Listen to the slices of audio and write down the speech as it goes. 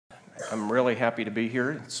I'm really happy to be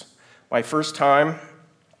here. It's my first time.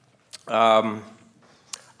 I'll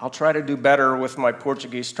try to do better with my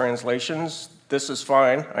Portuguese translations. This is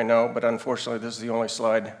fine, I know, but unfortunately this is the only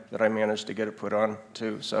slide that I managed to get it put on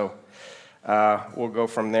to, so we'll go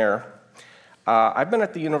from there. I've been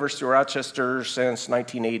at the University of Rochester since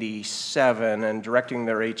 1987 and directing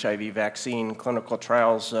their HIV vaccine clinical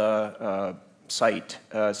trials site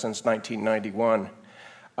since 1991.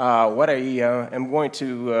 What I am going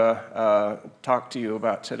to talk to you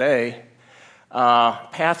about today,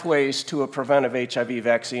 pathways to a preventive HIV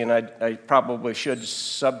vaccine. I probably should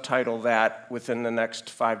subtitle that within the next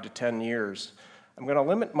 5 to 10 years. I'm going to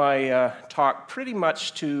limit my talk pretty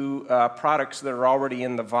much to products that are already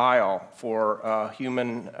in the vial for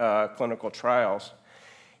human clinical trials.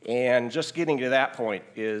 And just getting to that point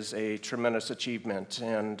is a tremendous achievement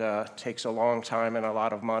and takes a long time and a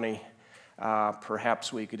lot of money.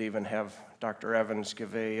 Perhaps we could even have Dr. Evans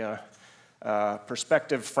give a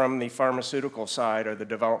perspective from the pharmaceutical side or the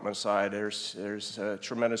development side. There's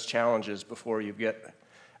tremendous challenges before you get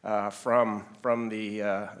from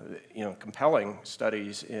the compelling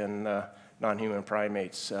studies in non-human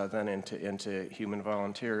primates then into human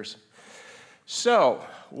volunteers. So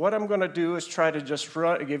what I'm going to do is try to just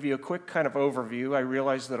give you a quick kind of overview. I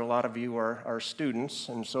realize that a lot of you are students,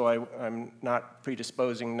 and so I'm not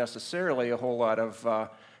predisposing necessarily a whole lot of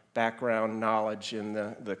background knowledge in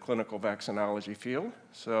the clinical vaccinology field.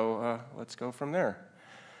 So let's go from there.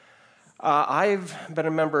 I've been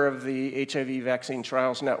a member of the HIV Vaccine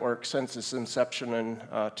Trials Network since its inception in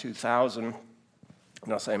 2000.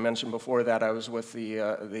 And as I mentioned before that, I was with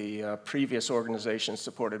the previous organization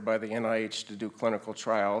supported by the NIH to do clinical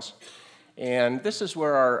trials. And this is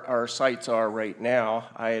where our sites are right now.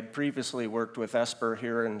 I had previously worked with ESPR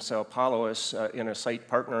here in Sao Paulo in a site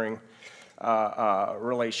partnering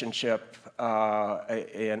relationship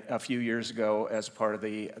a few years ago as part of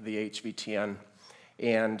the HVTN.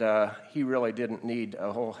 And he really didn't need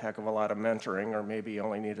a whole heck of a lot of mentoring, or maybe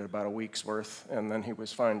only needed about a week's worth, and then he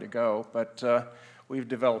was fine to go. But we've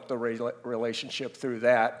developed a relationship through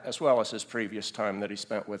that, as well as his previous time that he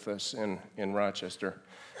spent with us in Rochester.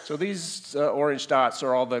 So these orange dots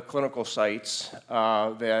are all the clinical sites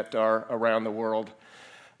that are around the world.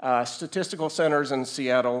 Statistical centers in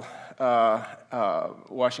Seattle,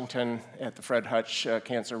 Washington at the Fred Hutch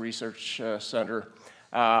Cancer Research Center.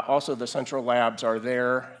 Also the central labs are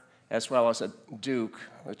there, as well as at Duke,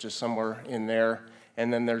 which is somewhere in there.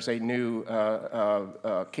 And then there's a new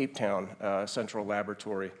Cape Town central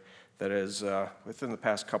laboratory that has, within the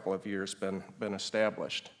past couple of years, been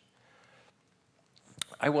established.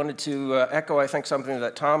 I wanted to echo, I think, something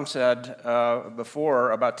that Tom said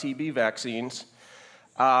before about TB vaccines.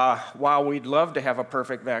 While we'd love to have a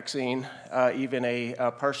perfect vaccine, even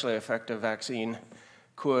a partially effective vaccine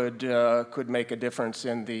could make a difference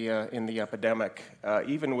in the epidemic,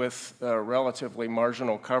 even with relatively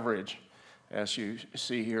marginal coverage. As you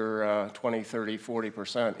see here, 20, 30,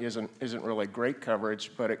 40% isn't really great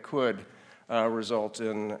coverage, but it could result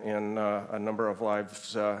in a number of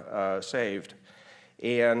lives saved.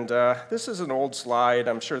 And this is an old slide.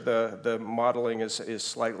 I'm sure the modeling is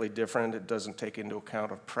slightly different. It doesn't take into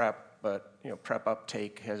account of PrEP, but PrEP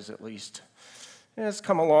uptake has at least it's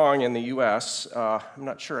come along in the U.S. I'm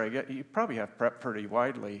not sure. You probably have PrEP pretty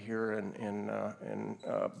widely here in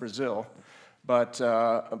Brazil. But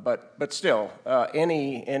still,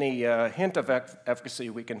 any hint of efficacy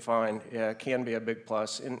we can find can be a big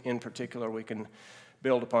plus. In particular, we can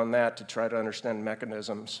build upon that to try to understand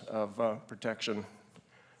mechanisms of protection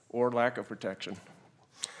or lack of protection.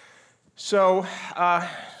 So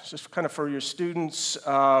just kind of for your students,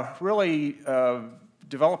 really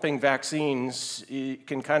developing vaccines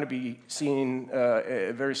can kind of be seen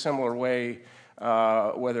a very similar way.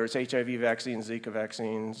 Whether it's HIV vaccines, Zika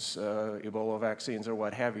vaccines, Ebola vaccines, or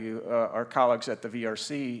what have you, our colleagues at the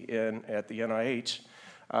VRC and at the NIH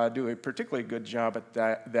do a particularly good job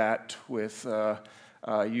at that with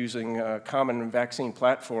using common vaccine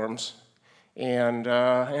platforms and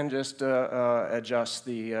just adjust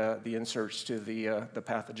the inserts to the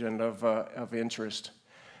pathogen of interest.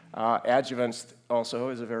 Adjuvants also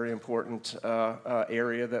is a very important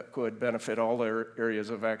area that could benefit all areas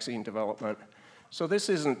of vaccine development. So this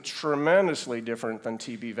isn't tremendously different than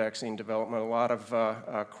TB vaccine development. A lot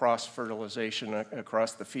of cross-fertilization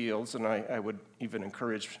across the fields, and I would even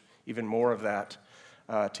encourage even more of that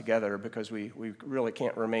together, because we really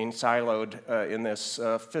can't remain siloed in this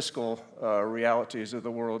fiscal realities of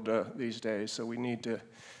the world these days. So we need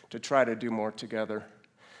to try to do more together.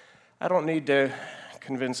 I don't need to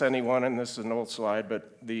convince anyone, and this is an old slide,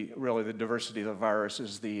 but really the diversity of the virus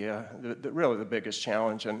is really the biggest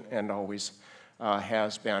challenge and always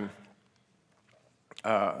has been.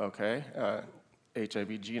 HIV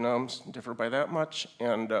genomes differ by that much,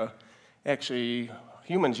 and actually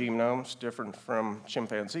human genomes different from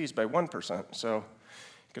chimpanzees by 1%. So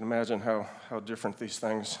you can imagine how different these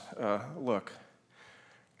things look.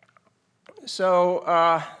 So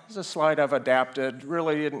this is a slide I've adapted.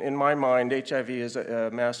 Really, in my mind, HIV is a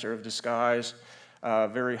master of disguise,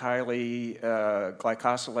 very highly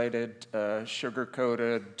glycosylated,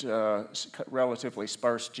 sugar-coated, relatively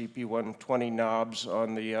sparse GP120 knobs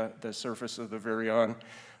on the surface of the virion,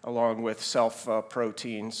 along with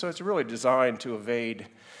self-proteins. So it's really designed to evade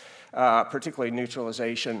particularly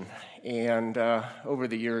neutralization. And over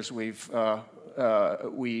the years, we,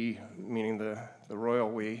 meaning the royal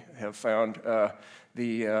we, have found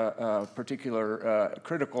the particular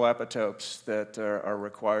critical epitopes that are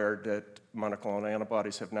required, that monoclonal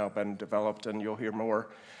antibodies have now been developed, and you'll hear more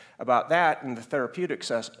about that in the therapeutic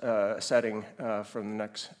setting from the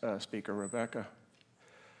next speaker, Rebecca.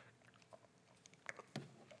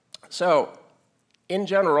 So, in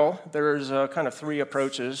general, there's kind of three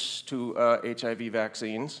approaches to HIV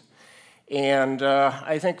vaccines. And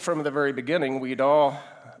I think from the very beginning, we'd all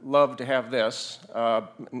love to have this.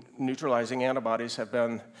 Neutralizing antibodies have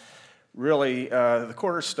been really the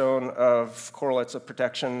cornerstone of correlates of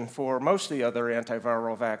protection for most of the other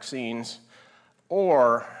antiviral vaccines,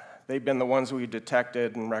 or they've been the ones we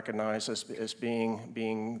detected and recognized as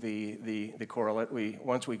being the correlate.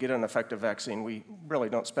 Once we get an effective vaccine, we really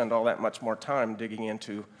don't spend all that much more time digging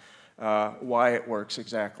into why it works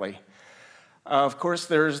exactly. Of course,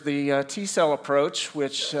 there's the T-cell approach,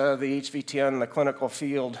 which the HVTN, the clinical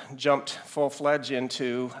field, jumped full-fledged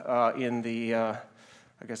into in the, I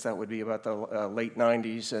guess that would be about the late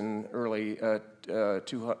 90s and early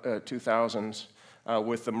 2000s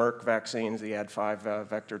with the Merck vaccines, the Ad5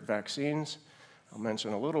 vectored vaccines. I'll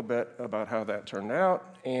mention a little bit about how that turned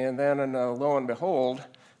out. And then, lo and behold,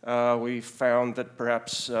 we found that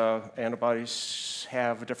perhaps antibodies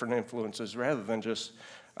have different influences rather than just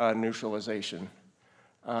neutralization.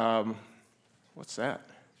 What's that?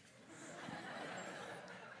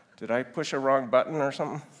 Did I push a wrong button or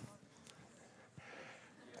something?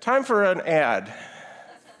 Time for an ad.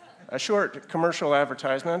 A short commercial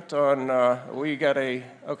advertisement on, okay,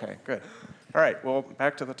 good. All right, well,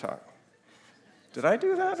 back to the talk. Did I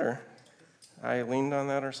do that, or I leaned on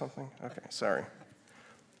that or something? Okay, sorry.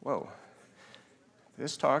 Whoa.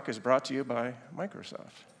 This talk is brought to you by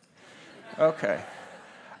Microsoft. Okay.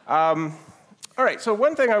 All right, so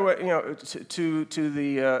one thing I would, to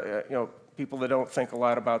the, people that don't think a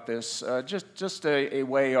lot about this, just a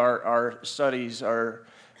way our studies are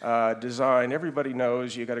designed. Everybody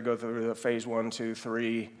knows you got to go through the phase 1, 2,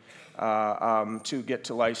 3 to get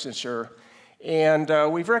to licensure.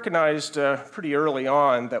 And we've recognized pretty early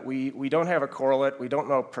on that we don't have a correlate. We don't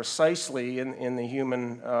know precisely in the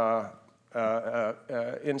human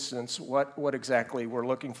instance what exactly we're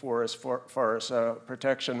looking for as far as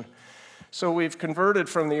protection. So we've converted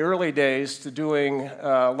from the early days to doing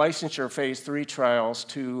licensure phase 3 trials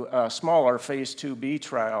to smaller phase 2B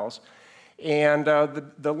trials. And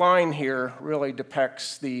the line here really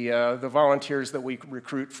depicts the volunteers that we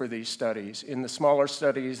recruit for these studies. In the smaller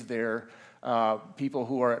studies, they're people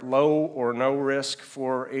who are at low or no risk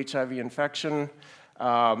for HIV infection,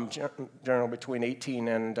 generally between 18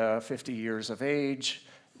 and 50 years of age,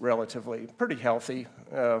 relatively pretty healthy,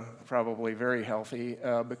 probably very healthy,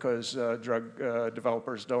 because drug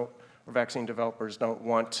developers don't, or vaccine developers don't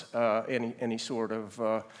want any sort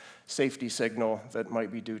of safety signal that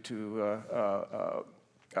might be due to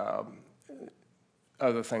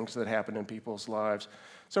other things that happen in people's lives.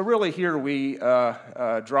 So really here we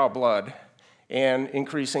draw blood and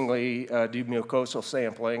increasingly do mucosal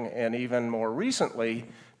sampling, and even more recently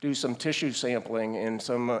do some tissue sampling in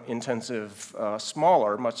some intensive,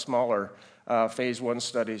 much smaller phase 1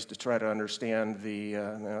 studies to try to understand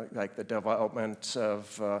like the development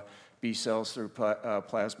of B cells through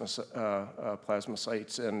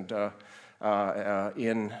plasmacytes and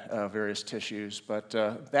in various tissues. But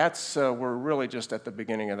we're really just at the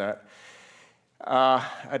beginning of that.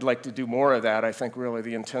 I'd like to do more of that. I think really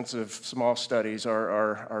the intensive small studies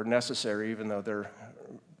are necessary, even though they're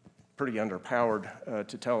pretty underpowered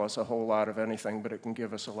to tell us a whole lot of anything, but it can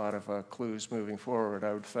give us a lot of clues moving forward,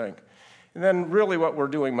 I would think. And then really what we're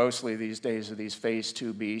doing mostly these days are these phase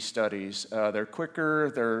 2B studies. They're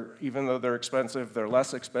quicker, even though they're expensive, they're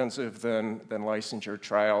less expensive than licensure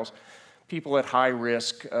trials. People at high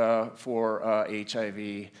risk for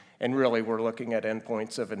HIV, And really, we're looking at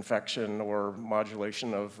endpoints of infection or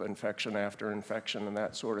modulation of infection after infection and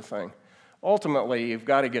that sort of thing. Ultimately, you've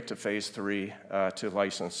got to get to phase 3 to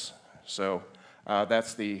license. So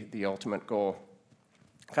that's the ultimate goal.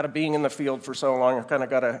 Kind of being in the field for so long, I've kind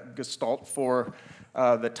of got a gestalt for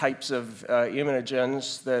the types of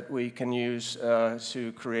immunogens that we can use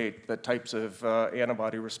to create the types of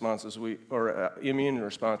antibody responses or immune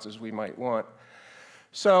responses we might want.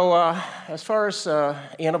 So as far as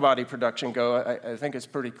antibody production go, I think it's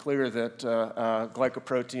pretty clear that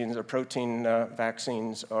glycoproteins or protein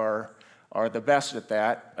vaccines are the best at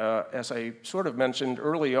that. As I sort of mentioned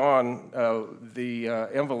early on, the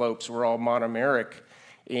envelopes were all monomeric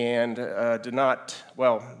and did not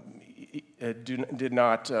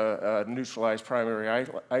neutralize primary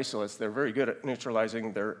isolates. They're very good at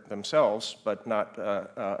neutralizing themselves, but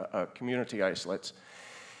not community isolates.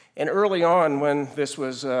 And early on, when this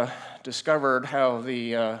was discovered, how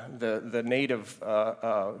the native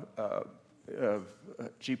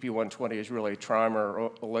GP120 is really trimer or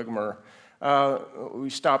oligomer, we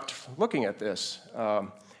stopped looking at this.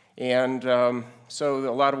 So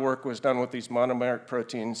a lot of work was done with these monomeric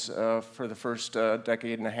proteins for the first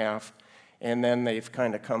decade and a half, and then they've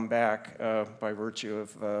kind of come back by virtue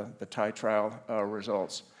of the Thai trial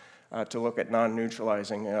results to look at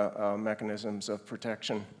non-neutralizing mechanisms of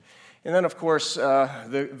protection. And then, of course,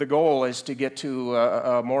 the goal is to get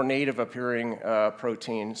to more native-appearing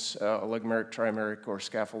proteins, oligomeric, trimeric, or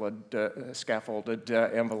scaffolded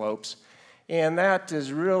envelopes. And that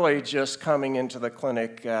is really just coming into the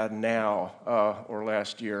clinic now or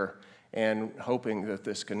last year, and hoping that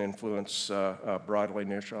this can influence broadly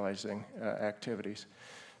neutralizing activities.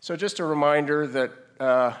 So just a reminder that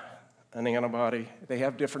an antibody, they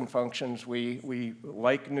have different functions. We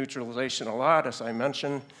like neutralization a lot, as I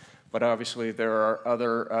mentioned, but obviously there are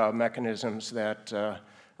other mechanisms that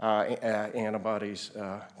antibodies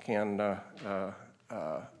can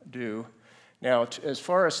do. Now, as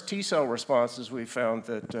far as T-cell responses, we found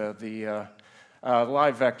that the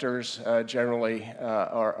live vectors generally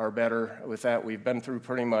are better with that. We've been through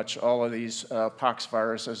pretty much all of these pox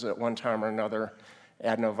viruses at one time or another,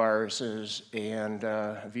 adenoviruses, and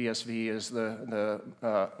VSV is the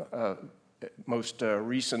most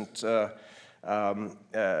recent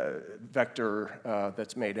vector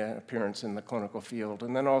that's made an appearance in the clinical field,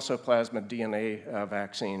 and then also plasmid DNA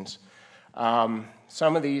vaccines.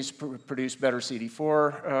 Some of these produce better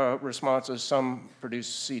CD4 responses, some produce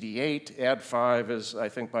CD8. Ad5 is, I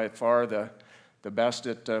think, by far the best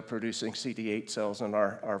at producing CD8 cells in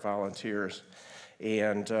our volunteers.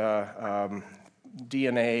 And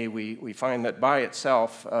DNA, we find that by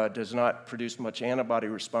itself does not produce much antibody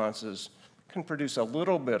responses, can produce a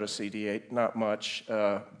little bit of CD8, not much,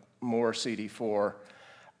 more CD4.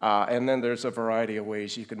 And then there's a variety of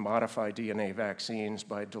ways you can modify DNA vaccines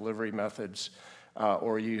by delivery methods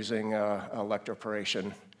or using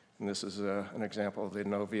electroporation. And this is an example of the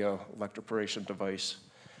Novio electroporation device,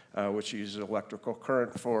 which uses electrical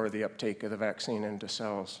current for the uptake of the vaccine into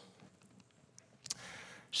cells.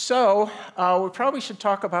 So we probably should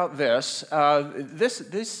talk about this.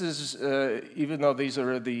 This is, even though these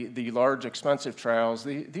are the large, expensive trials,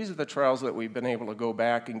 these are the trials that we've been able to go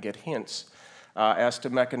back and get hints as to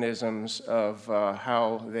mechanisms of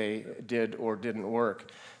how they did or didn't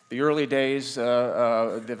work. The early days,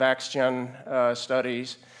 the VaxGen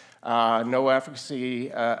studies, no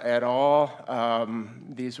efficacy at all.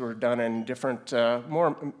 These were done in different,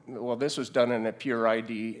 this was done in a pure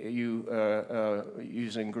IDU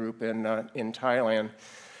using group in Thailand.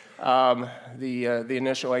 The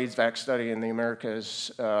initial AIDS vax study in the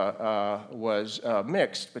Americas was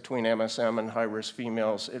mixed between MSM and high-risk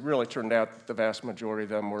females. It really turned out that the vast majority of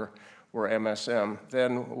them were MSM.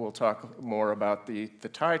 Then we'll talk more about the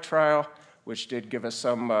Thai trial, which did give us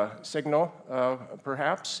some signal,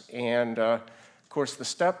 perhaps. And of course, the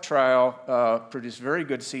STEP trial produced very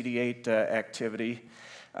good CD8 activity.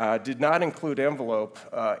 Did not include envelope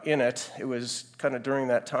in it. It was kind of during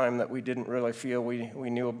that time that we didn't really feel we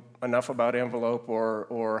knew enough about envelope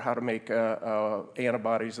or how to make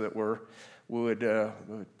antibodies that would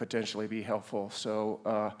potentially be helpful.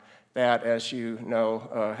 So that, as you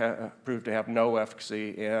know, proved to have no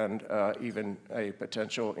efficacy and even a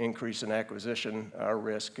potential increase in acquisition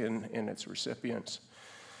risk in its recipients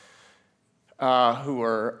who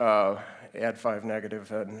were Ad5 negative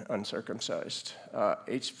and uncircumcised.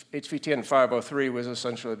 HVTN 503 was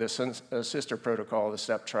essentially the sister protocol of the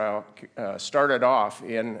STEP trial. Started off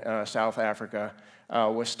in South Africa,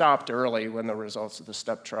 was stopped early when the results of the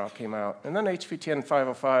STEP trial came out. And then HVTN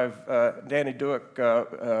 505, Danny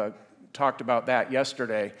Duick talked about that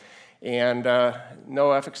yesterday. And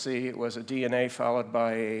no efficacy. It was a DNA followed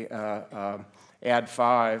by a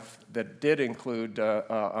AD5 that did include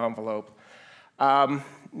envelope.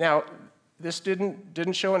 Now, this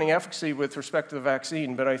didn't show any efficacy with respect to the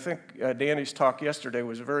vaccine, but I think Danny's talk yesterday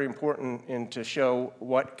was very important to show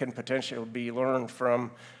what can potentially be learned from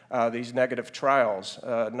these negative trials,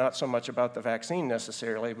 not so much about the vaccine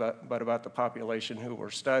necessarily, but about the population who we're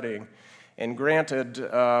studying. And granted,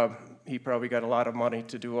 he probably got a lot of money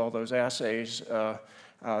to do all those assays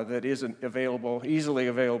that isn't easily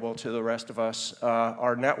available to the rest of us.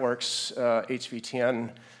 Our networks, HVTN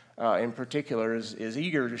in particular, is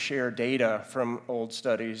eager to share data from old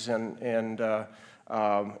studies and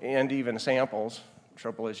even samples. The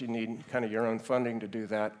trouble is you need kind of your own funding to do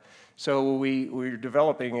that. So we're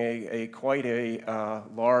developing quite a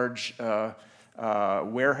large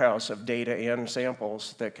warehouse of data and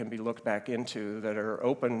samples that can be looked back into that are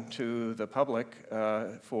open to the public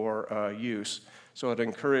for use. So I'd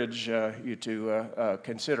encourage you to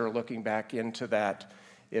consider looking back into that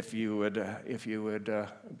if you would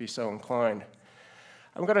be so inclined.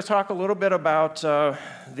 I'm going to talk a little bit about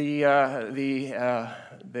the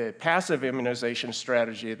passive immunization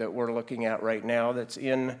strategy that we're looking at right now that's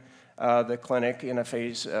in the clinic in a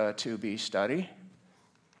phase 2b study.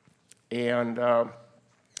 And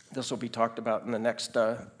this will be talked about in the next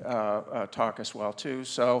talk as well, too.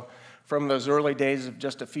 So from those early days of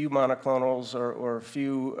just a few monoclonals or a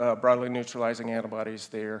few broadly neutralizing antibodies,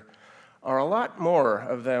 there are a lot more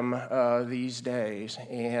of them these days.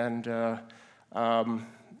 And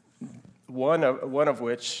one of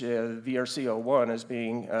which, VRC01, is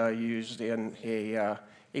being used in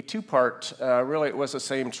a two-part, really it was the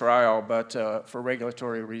same trial, but for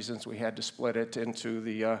regulatory reasons we had to split it into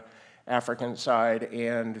the African side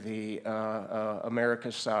and the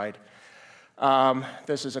Americas side.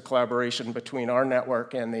 This is a collaboration between our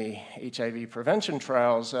network and the HIV prevention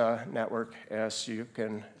trials network, as you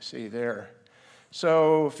can see there.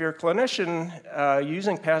 So if you're a clinician,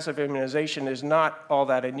 using passive immunization is not all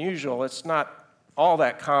that unusual. It's not all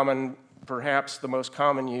that common. Perhaps the most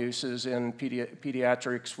common use is in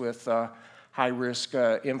pediatrics with high-risk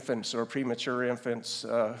infants or premature infants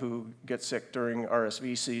who get sick during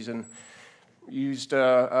RSV season. Used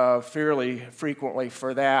fairly frequently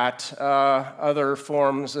for that. Other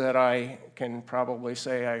forms that I can probably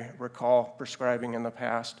say I recall prescribing in the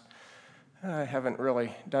past. I haven't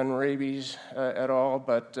really done rabies at all,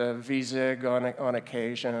 but VZIG on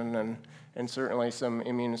occasion, and certainly some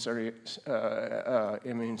immune serum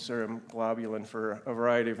globulin for a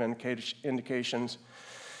variety of indications.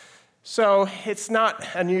 So it's not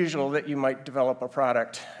unusual that you might develop a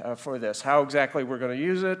product for this. How exactly we're going to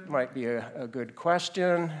use it might be a good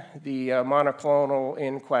question. The monoclonal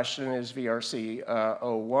in question is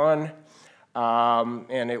VRC01,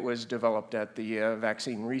 and it was developed at the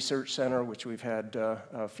Vaccine Research Center, which we've had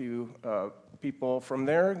a few people from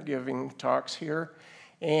there giving talks here.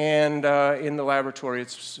 And in the laboratory,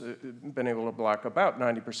 it's been able to block about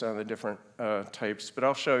 90% of the different types. But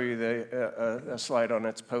I'll show you a slide on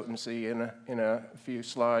its potency in a few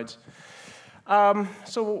slides.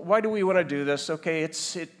 So why do we want to do this? Okay,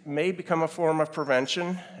 it may become a form of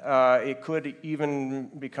prevention. It could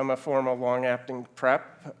even become a form of long-acting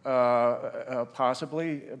PrEP,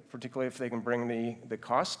 possibly, particularly if they can bring the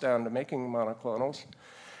cost down to making monoclonals.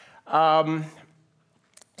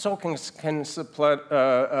 So can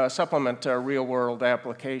supplement real-world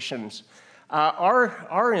applications.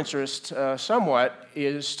 Our interest somewhat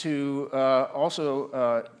is to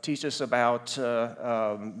also teach us about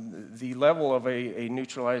the level of a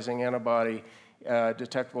neutralizing antibody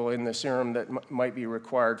detectable in the serum that might be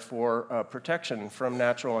required for protection from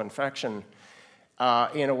natural infection.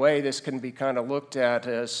 In a way, this can be kind of looked at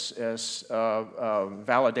as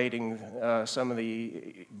validating some of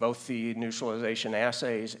both the neutralization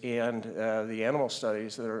assays and the animal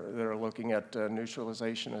studies that are looking at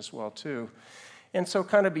neutralization as well too. And so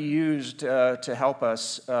kind of be used to help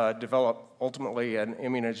us develop ultimately an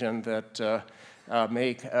immunogen that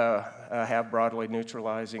may have broadly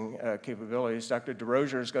neutralizing capabilities. Dr.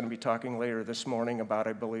 DeRozier is going to be talking later this morning about,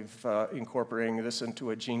 I believe, incorporating this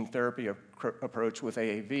into a gene therapy approach with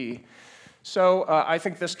AAV. So I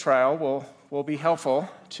think this trial will be helpful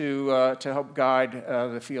to help guide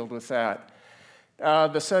the field with that.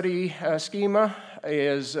 The study schema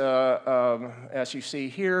is, as you see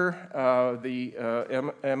here, the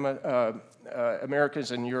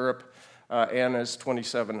Americas and Europe, N is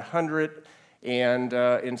 2,700. And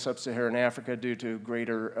in sub-Saharan Africa, due to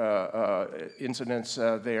greater incidence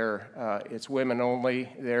there, it's women only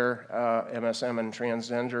there, MSM and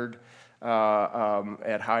transgendered.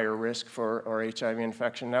 at higher risk for HIV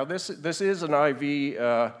infection. Now, this is an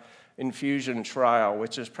IV infusion trial,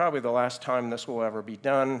 which is probably the last time this will ever be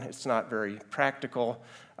done. It's not very practical.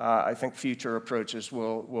 I think future approaches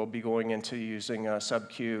will be going into using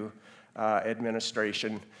sub-Q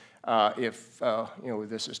administration. If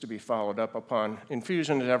this is to be followed up upon.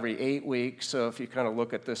 Infusion is every 8 weeks, so if you kind of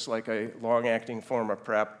look at this like a long-acting form of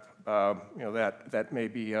PrEP, that may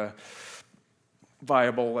be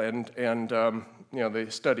viable, and the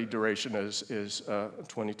study duration is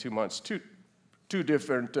 22 months. Two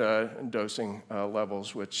different dosing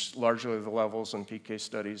levels, which largely the levels in PK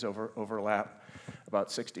studies overlap about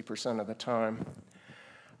 60% of the time.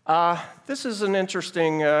 This is an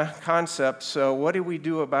interesting concept. So what do we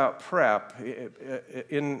do about PrEP?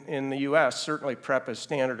 In the US, certainly PrEP is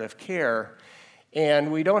standard of care,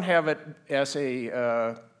 and we don't have it as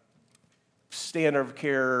a standard of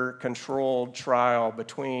care controlled trial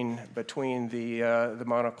between the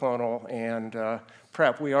monoclonal and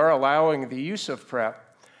PrEP. We are allowing the use of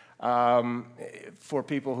PrEP for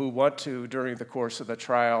people who want to during the course of the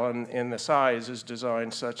trial, and the size is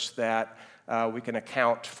designed such that we can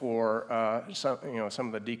account for some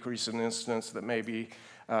of the decrease in incidence that may be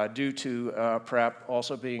due to PrEP,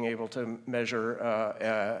 also being able to measure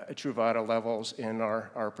Truvada levels in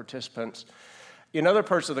our participants. In other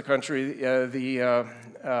parts of the country or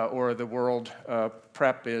the world,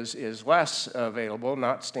 PrEP is less available,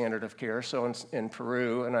 not standard of care. So in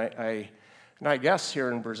Peru, and I guess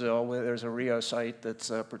here in Brazil, where there's a Rio site that's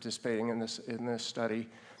participating in this study.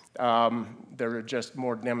 There are just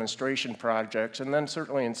more demonstration projects. And then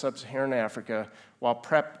certainly in sub-Saharan Africa, while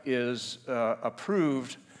PrEP is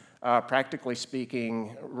approved, practically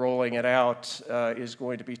speaking, rolling it out is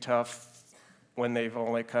going to be tough when they've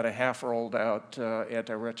only kind of half rolled out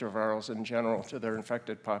antiretrovirals in general to their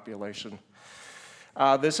infected population.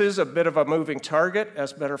 This is a bit of a moving target.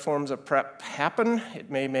 As better forms of PrEP happen, it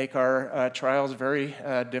may make our trials very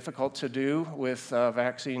difficult to do with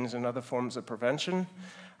vaccines and other forms of prevention.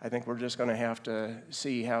 I think we're just going to have to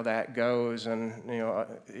see how that goes, and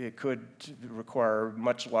it could require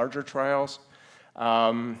much larger trials,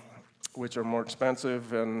 which are more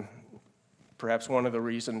expensive, and perhaps one of the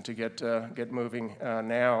reasons to get moving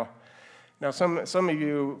now. Now, some of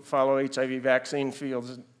you follow HIV vaccine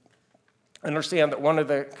fields understand that one of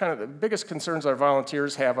the kind of the biggest concerns our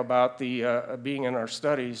volunteers have about the being in our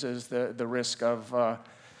studies is the risk of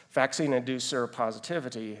vaccine-induced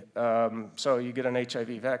seropositivity. So you get an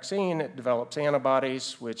HIV vaccine, it develops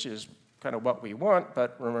antibodies, which is kind of what we want,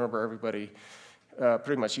 but remember, everybody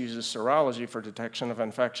pretty much uses serology for detection of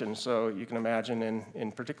infection. So you can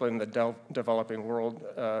imagine, particularly in the developing world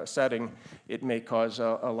setting, it may cause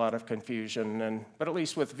a lot of confusion. But at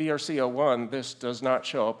least with VRC01, this does not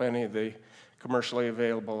show up any of the commercially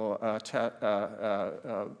available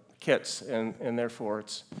kits, and therefore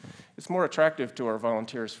it's more attractive to our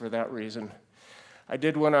volunteers for that reason. I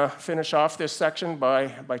did want to finish off this section by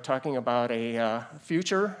talking about a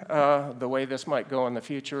future, the way this might go in the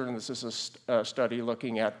future, and this is a study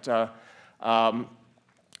looking at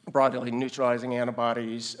broadly neutralizing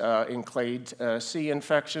antibodies in clade C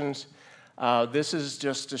infections. This is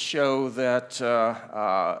just to show that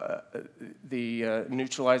the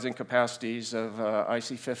neutralizing capacities of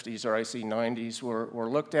IC50s or IC90s were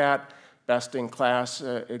looked at. Best-in-class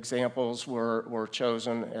examples were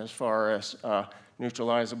chosen as far as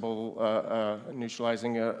neutralizing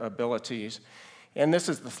abilities. And this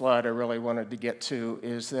is the slide I really wanted to get to,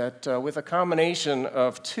 is that with a combination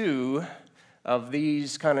of two of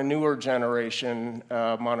these kind of newer generation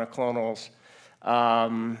monoclonals,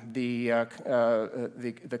 the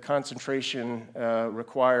concentration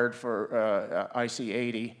required for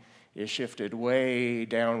IC80 is shifted way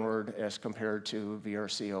downward as compared to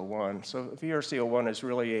VRC01. So VRC01 is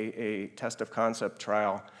really a test of concept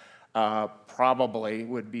trial. Probably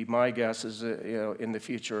would be my guess is in the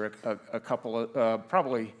future a couple of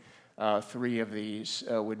probably 3 of these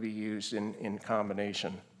would be used in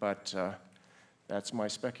combination, but that's my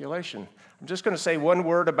speculation. I'm just going to say one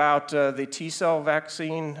word about the T-cell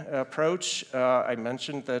vaccine approach. I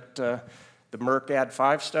mentioned that the Merck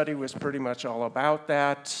AD5 study was pretty much all about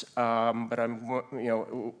that, but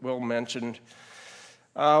will mention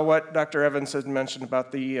what Dr. Evans had mentioned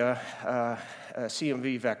about the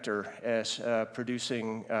CMV vector as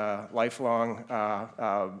producing lifelong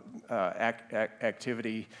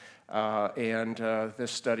activity, and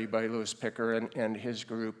this study by Louis Picker and his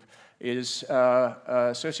group is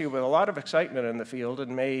associated with a lot of excitement in the field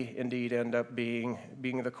and may indeed end up being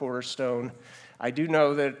the cornerstone. I do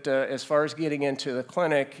know that as far as getting into the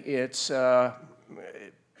clinic, it's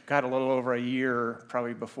got a little over a year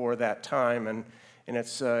probably before that time, and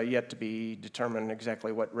it's yet to be determined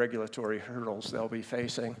exactly what regulatory hurdles they'll be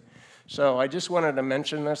facing. So I just wanted to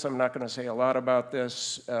mention this. I'm not going to say a lot about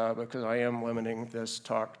this because I am limiting this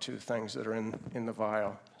talk to things that are in the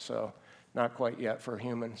vial, so not quite yet for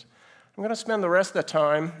humans. I'm going to spend the rest of the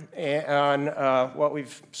time on what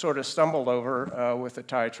we've sort of stumbled over with the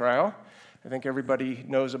Thai trial. I think everybody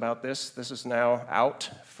knows about this. This is now out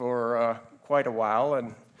for quite a while,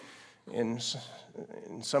 and in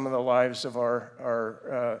some of the lives of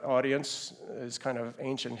our audience is kind of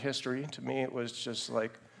ancient history. To me, it was just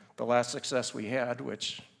like the last success we had,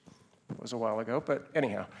 which was a while ago, but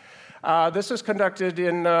anyhow. This was conducted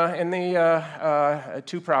in the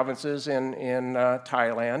 2 provinces in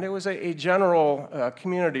Thailand. It was a general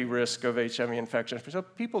community risk of HIV infection. So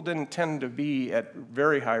people didn't tend to be at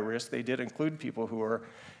very high risk. They did include people who were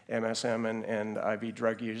MSM and IV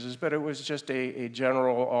drug users, but it was just a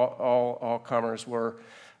general, all comers were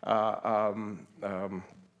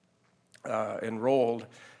enrolled.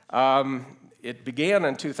 It began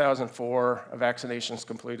in 2004, vaccinations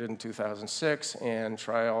completed in 2006, and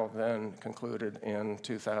trial then concluded in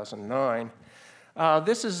 2009.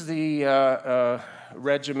 This is the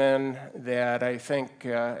regimen that I think,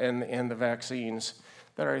 and the vaccines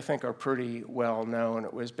that I think are pretty well known.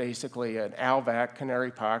 It was basically an Alvac,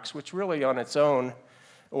 canary pox, which really on its own,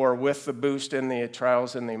 or with the boost in the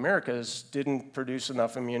trials in the Americas, didn't produce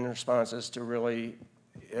enough immune responses to really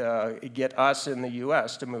get us in the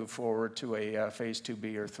U.S. to move forward to a phase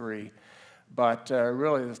 2B or 3. But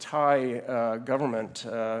really the Thai government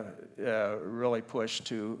really pushed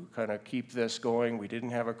to kind of keep this going. We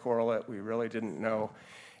didn't have a correlate. We really didn't know.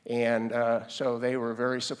 And so they were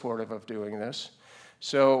very supportive of doing this.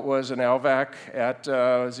 So it was an LVAC at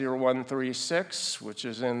 0136, which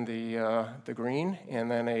is in the green, and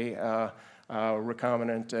then a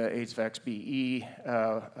recombinant AIDS-Vax-BE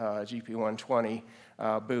GP120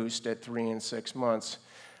 boost at 3 and 6 months.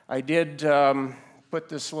 I did put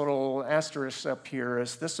this little asterisk up here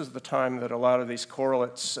as this is the time that a lot of these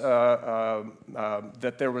correlates,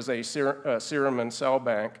 that there was a serum and cell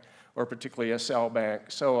bank, or particularly a cell bank.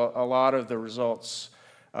 So a lot of the results,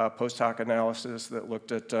 post hoc analysis that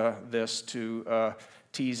looked at this to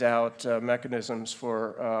tease out mechanisms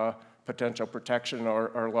for potential protection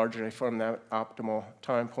are largely from that optimal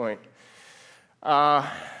time point.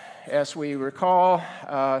 As we recall,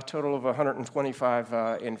 a total of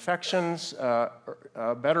 125 infections,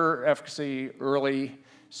 better efficacy early,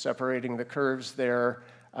 separating the curves there.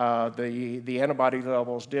 The antibody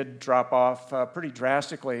levels did drop off pretty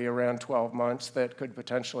drastically around 12 months. That could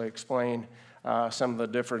potentially explain some of the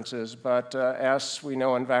differences. But as we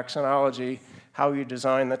know in vaccinology, how you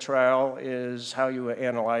design the trial is how you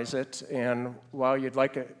analyze it. And while you'd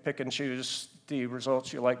like to pick and choose the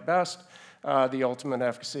results you like best, the ultimate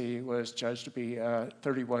efficacy was judged to be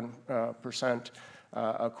 31%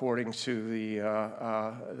 according to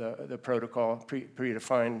the protocol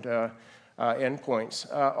predefined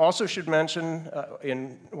endpoints. Also should mention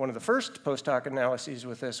in one of the first post hoc analyses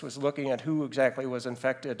with this was looking at who exactly was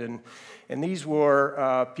infected. And these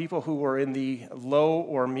were people who were in the low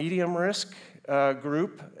or medium risk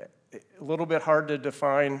group. A little bit hard to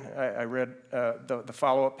define. I read the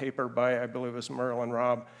follow-up paper by, I believe it was Merle and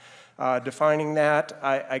Rob, defining that.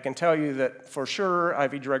 I can tell you that for sure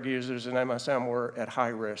IV drug users and MSM were at high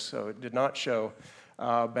risk, so it did not show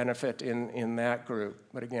benefit in that group,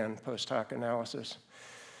 but again, post hoc analysis.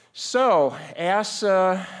 So,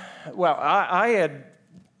 I had,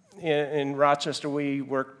 in Rochester, we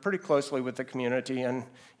worked pretty closely with the community, and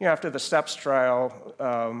after the STEPS trial,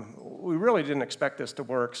 we really didn't expect this to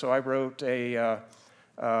work, so I wrote a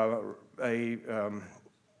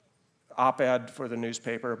op-ed for the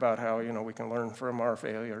newspaper about how we can learn from our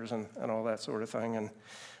failures and all that sort of thing, and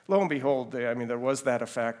lo and behold, there was that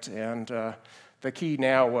effect, and the key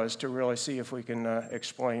now was to really see if we can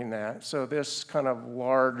explain that. So this kind of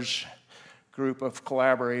large group of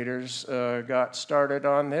collaborators got started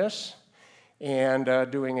on this and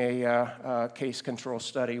doing a case control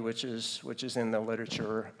study, which is in the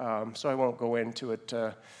literature. So I won't go into it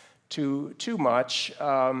too much.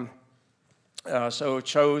 So it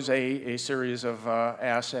chose a series of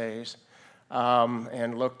assays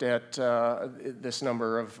and looked at this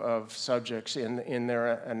number of subjects in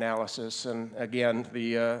their analysis. And again,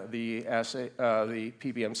 the assay, the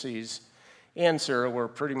PBMCs and sera were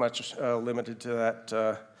pretty much limited to that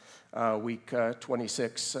week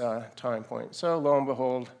 26 time point. So lo and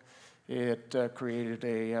behold, it created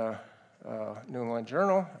a New England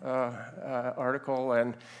Journal article,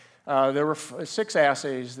 and There were 6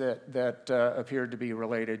 assays that appeared to be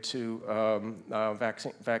related to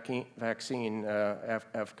vaccine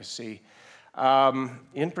efficacy.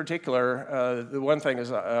 In particular, the one thing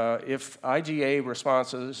is if IgA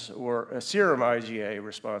responses or serum IgA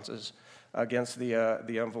responses against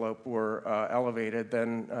the envelope were elevated,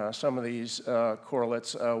 then some of these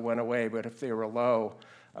correlates went away, but if they were low,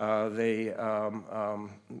 they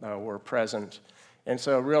were present. And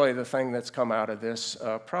so really the thing that's come out of this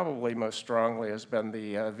probably most strongly has been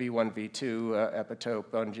the V1, V2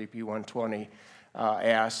 epitope on GP120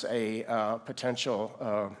 as a potential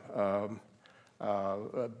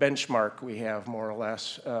benchmark we have more or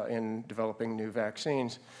less in developing new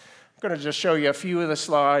vaccines. I'm going to just show you a few of the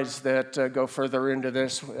slides that go further into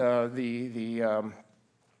this. The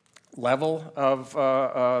level of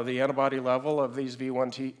the antibody level of these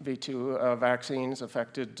V1, V2 vaccines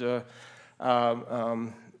affected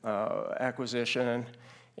acquisition,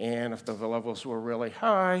 and if the levels were really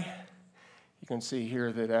high, you can see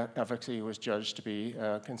here that efficacy was judged to be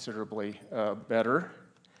considerably better.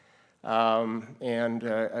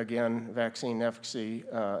 Again, vaccine efficacy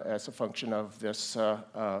as a function of this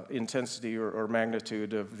intensity or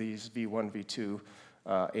magnitude of these V1, V2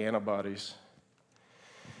 antibodies.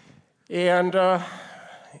 And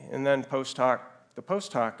then the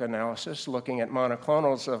post-hoc analysis, looking at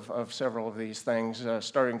monoclonals of several of these things,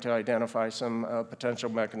 starting to identify some potential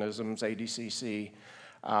mechanisms, ADCC,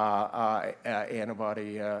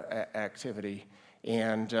 antibody activity.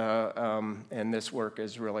 And this work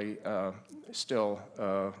is really still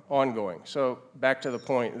ongoing. So back to the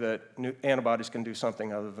point that antibodies can do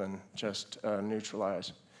something other than just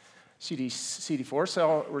neutralize. CD4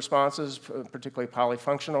 cell responses, particularly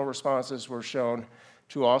polyfunctional responses, were shown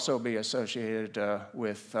to also be associated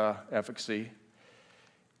with efficacy.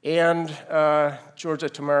 And Georgia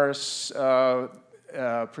Tamaris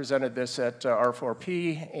presented this at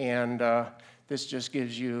R4P, and this just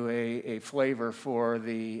gives you a flavor for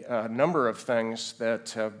the number of things that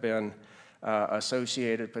have been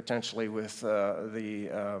associated potentially with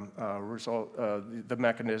the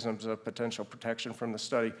mechanisms of potential protection from the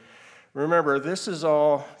study. Remember, this is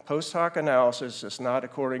all post-hoc analysis. It's not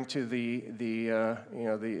according to the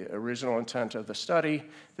original intent of the study.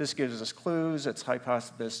 This gives us clues. It's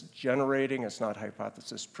hypothesis generating. It's not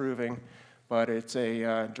hypothesis proving, but it's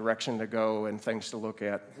a direction to go and things to look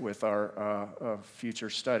at with our future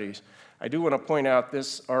studies. I do want to point out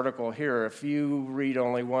this article here. If you read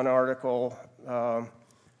only one article,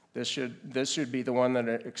 this should be the one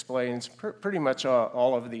that explains pretty much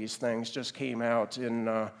all of these things. Just came out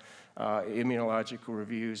in immunological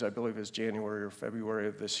reviews, I believe it was January or February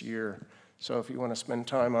of this year. So if you want to spend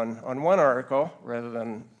time on one article rather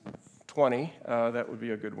than 20, that would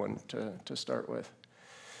be a good one to start with.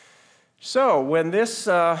 So when this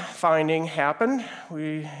finding happened,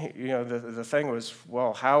 the thing was,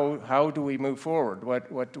 well, how do we move forward?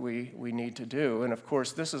 What do we need to do? And of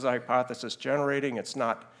course, this is hypothesis generating. It's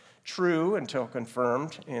not true until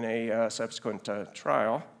confirmed in a subsequent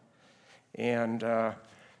trial. And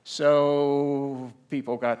so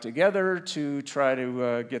people got together to try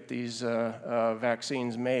to get these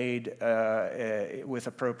vaccines made with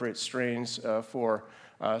appropriate strains for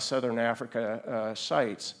Southern Africa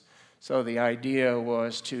sites. So the idea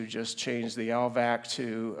was to just change the LVAC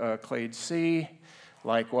to clade C,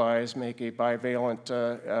 likewise make a bivalent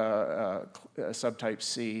subtype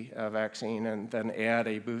C vaccine, and then add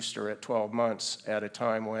a booster at 12 months at a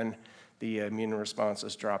time when the immune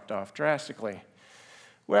responses dropped off drastically.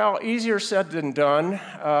 Well, easier said than done.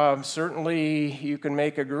 Certainly you can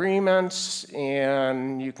make agreements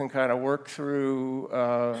and you can kind of work through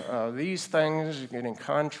these things, getting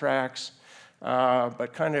contracts,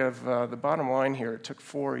 but kind of the bottom line here, it took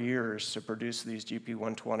 4 years to produce these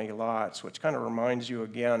GP120 lots, which kind of reminds you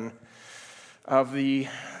again of the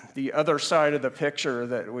other side of the picture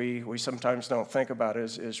that we sometimes don't think about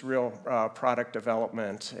is real product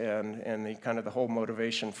development and the kind of the whole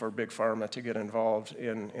motivation for big pharma to get involved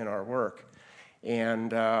in our work.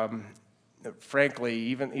 And frankly,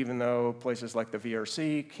 even though places like the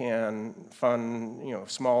VRC can fund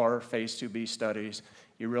smaller phase 2B studies,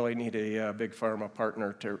 you really need a big pharma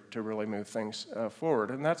partner to really move things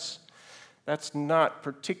forward. And that's not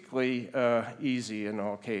particularly easy in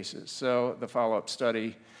all cases. So the follow-up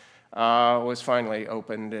study was finally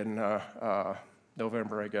opened in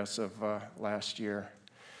November, I guess, of last year.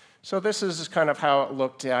 So this is kind of how it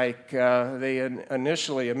looked like. They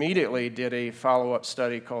immediately did a follow-up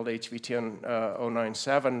study called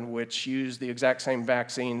HV10-097, which used the exact same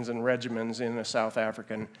vaccines and regimens in the South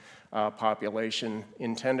African population,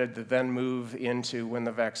 intended to then move into, when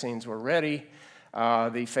the vaccines were ready,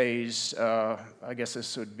 the phase, I guess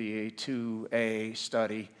this would be a 2A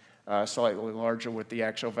study, slightly larger with the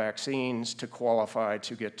actual vaccines to qualify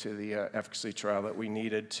to get to the efficacy trial that we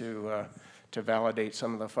needed to validate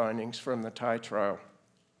some of the findings from the Thai trial.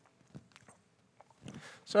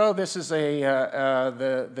 So this is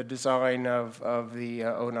the design of the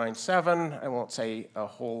 097. I won't say a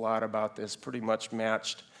whole lot about this. Pretty much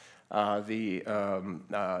matched the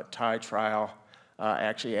Thai trial.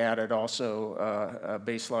 Actually added also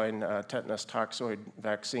baseline tetanus toxoid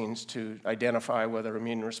vaccines to identify whether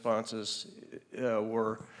immune responses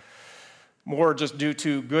were more just due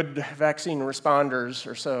to good vaccine responders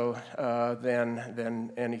or so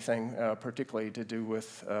than anything particularly to do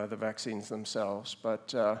with the vaccines themselves.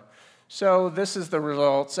 But so this is the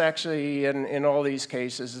results. Actually, in all these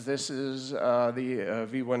cases, this is the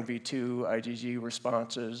V1, V2 IgG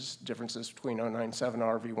responses, differences between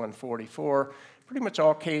 097R, V144. Pretty much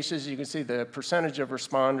all cases, you can see the percentage of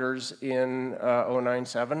responders in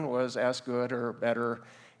 097 was as good or better,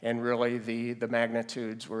 and really the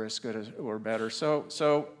magnitudes were as good as or better.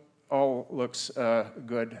 So all looks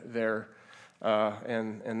good there,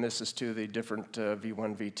 and this is to the different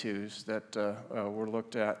V1, V2s that were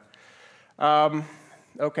looked at.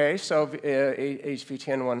 Okay, so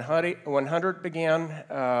HVTN 100 began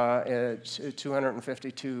at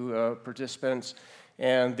 252 participants.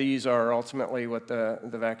 And these are ultimately what the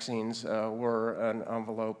vaccines were, an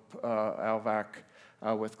envelope Alvac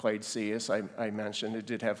with clade C, as I mentioned. It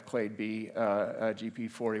did have clade B,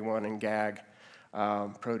 GP41, and GAG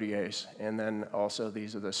protease. And then also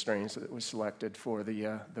these are the strains that were selected for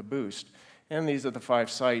the boost. And these are the 5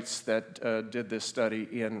 sites that did this study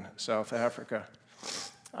in South Africa.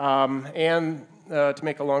 To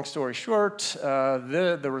make a long story short,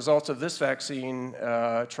 the results of this vaccine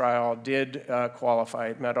trial did qualify.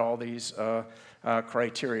 It met all these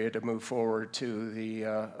criteria to move forward to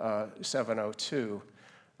the 702.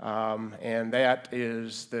 And that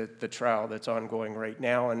is the trial that's ongoing right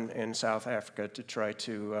now in South Africa to try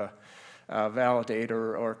to validate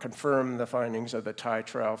or confirm the findings of the Thai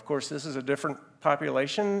trial. Of course, this is a different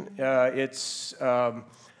population. It's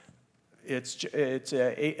HIV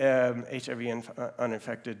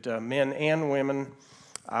uninfected men and women.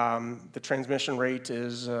 The transmission rate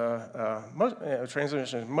is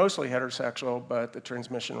transmission is mostly heterosexual, but the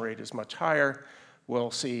transmission rate is much higher.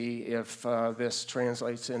 We'll see if this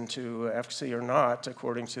translates into efficacy or not,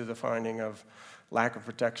 according to the finding of lack of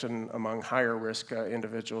protection among higher risk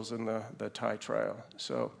individuals in the Thai trial.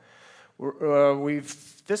 So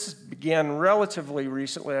this began relatively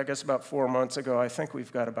recently, I guess about 4 months ago. I think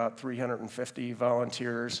we've got about 350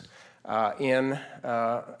 volunteers in,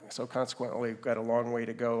 so consequently we've got a long way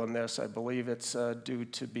to go on this. I believe it's due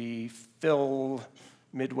to be filled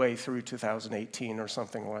midway through 2018 or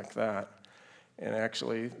something like that. And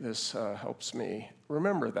actually this helps me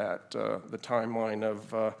remember that, the timeline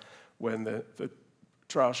of when the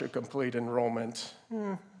trial should complete enrollment.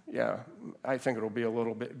 Yeah, I think it'll be a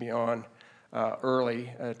little bit beyond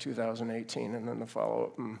early 2018, and then the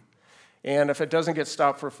follow-up. And if it doesn't get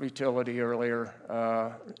stopped for futility earlier,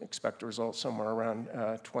 expect results somewhere around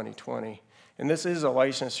 2020. And this is a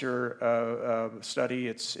licensure study.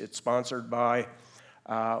 It's sponsored by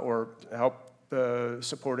or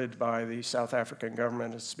supported by the South African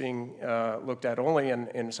government. It's being looked at only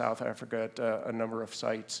in South Africa at a number of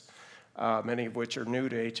sites, many of which are new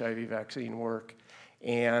to HIV vaccine work.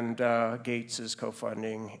 And Gates is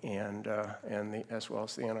co-funding, and as well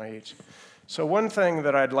as the NIH. So one thing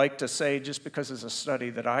that I'd like to say, just because it's a study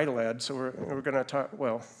that I led, so we're going to talk.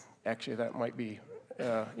 Well, actually, that might be.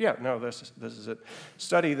 This is it.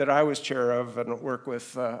 Study that I was chair of and work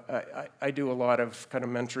with. I do a lot of kind of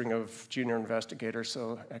mentoring of junior investigators.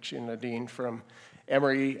 So actually, Nadine from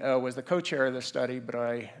Emory was the co-chair of the study, but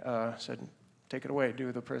I said, take it away,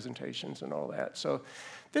 do the presentations and all that. So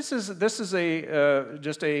this is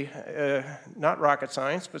just not rocket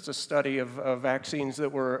science, but it's a study of vaccines that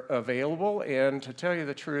were available. And to tell you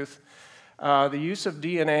the truth, the use of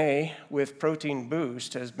DNA with protein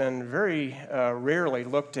boost has been very rarely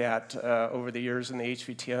looked at over the years in the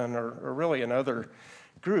HVTN or really in other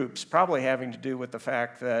groups, probably having to do with the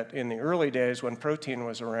fact that in the early days when protein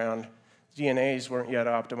was around, DNAs weren't yet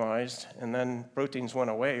optimized, and then proteins went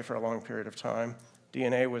away for a long period of time.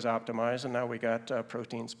 DNA was optimized, and now we got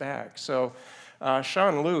proteins back. So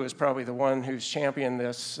Sean Liu is probably the one who's championed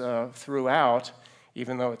this throughout,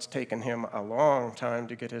 even though it's taken him a long time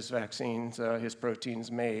to get his vaccines, his proteins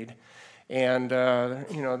made. And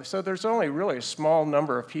so there's only really a small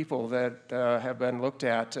number of people that have been looked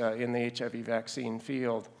at in the HIV vaccine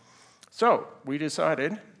field. So we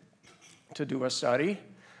decided to do a study.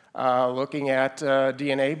 looking at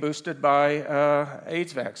DNA boosted by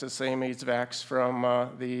AIDS vax, the same AIDS vax from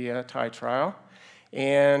the Thai trial.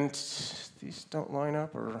 And these don't line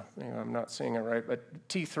up, or I'm not seeing it right, but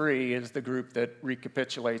T3 is the group that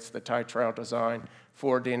recapitulates the Thai trial design,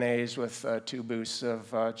 4 DNAs with 2 boosts of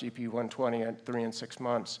GP120 at 3 and 6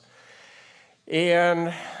 months.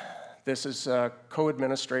 And this is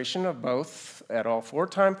co-administration of both at all 4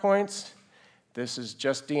 time points. This is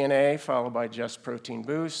just DNA followed by just protein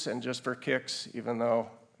boosts, and just for kicks, even though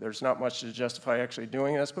there's not much to justify actually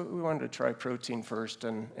doing this, but we wanted to try protein first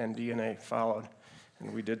and DNA followed.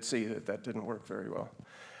 And we did see that that didn't work very well.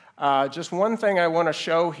 Just one thing I want to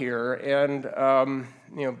show here, and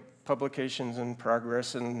publications in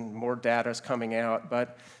progress and more data is coming out,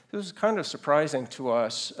 but this is kind of surprising to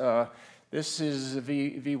us. This is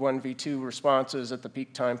V1, V2 responses at the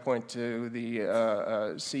peak time point to the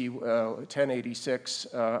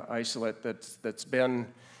C1086 isolate that's been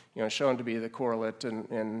shown to be the correlate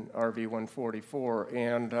in RV144.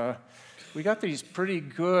 And we got these pretty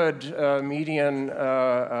good median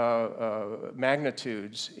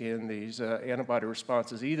magnitudes in these antibody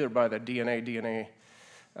responses, either by the DNA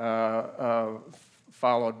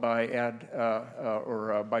followed by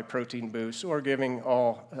by protein boosts, or giving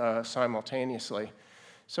all simultaneously.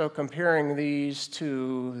 So comparing these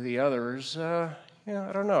to the others, I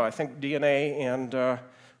don't know. I think DNA and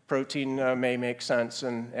protein may make sense,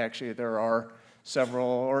 and actually there are several,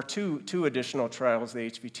 or two additional trials the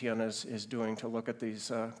HVTN is doing to look at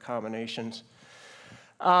these combinations.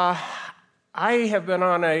 I have been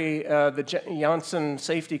on the Janssen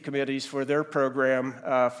safety committees for their program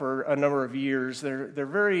for a number of years. They're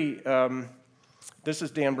very, this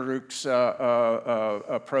is Dan Baruch's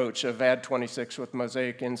approach of Ad26 with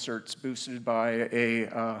mosaic inserts boosted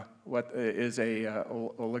by what is a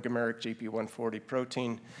oligomeric GP140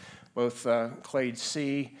 protein, both clade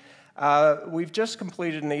C. We've just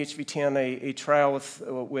completed in the HVTN a trial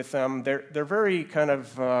with them. They're very kind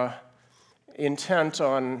of intent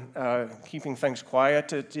on keeping things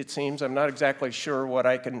quiet, it seems. I'm not exactly sure what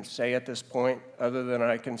I can say at this point, other than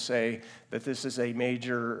I can say that this is a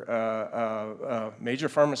major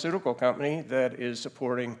pharmaceutical company that is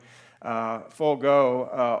supporting full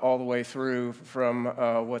go all the way through from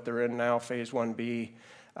what they're in now, phase 1B,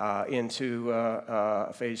 into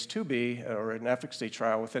phase 2B, or an efficacy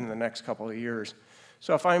trial within the next couple of years.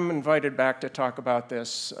 So if I'm invited back to talk about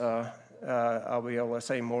this, I'll be able to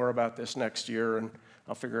say more about this next year, and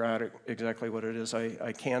I'll figure out exactly what it is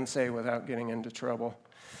I can say without getting into trouble.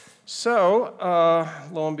 So,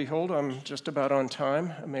 lo and behold, I'm just about on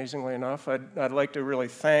time, amazingly enough. I'd like to really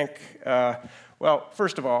thank, well,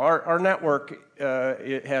 first of all, our network,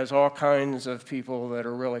 it has all kinds of people that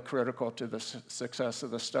are really critical to the success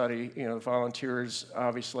of the study. Volunteers,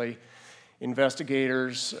 obviously,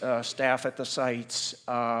 investigators, staff at the sites,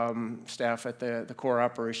 staff at the core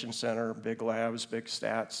operations center, big labs, big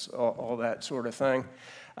stats, all that sort of thing.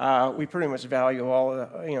 We pretty much value all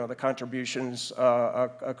the contributions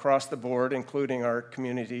across the board, including our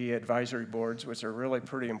community advisory boards, which are really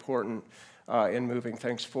pretty important in moving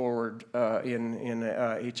things forward in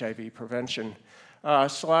HIV prevention.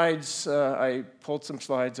 Slides, I pulled some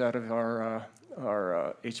slides out of our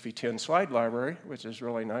HV10 slide library, which is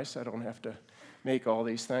really nice. I don't have to make all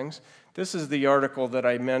these things. This is the article that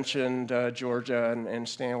I mentioned Georgia and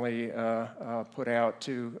Stanley put out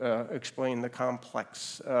to explain the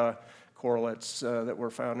complex correlates that were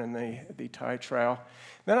found in the Thai trial.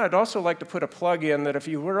 Then I'd also like to put a plug in that if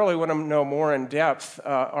you really want to know more in depth,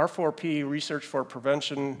 R4P, Research for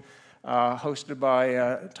Prevention, hosted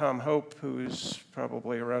by Tom Hope, who's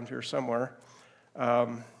probably around here somewhere,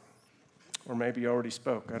 or maybe you already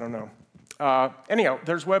spoke, I don't know. Anyhow,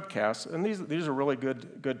 there's webcasts, and these are really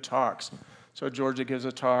good talks. So Georgia gives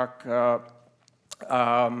a talk,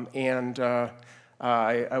 and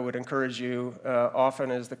I would encourage you, often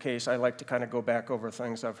is the case, I like to kind of go back over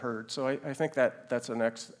things I've heard. So I think that's an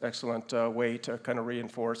excellent way to kind of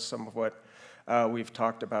reinforce some of what we've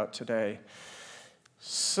talked about today.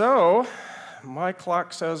 So my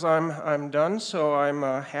clock says I'm done, so I'm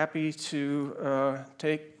happy to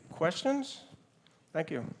take questions. Thank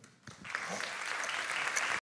you.